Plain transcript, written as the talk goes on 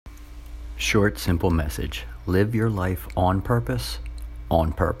Short, simple message. Live your life on purpose,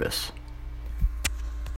 on purpose.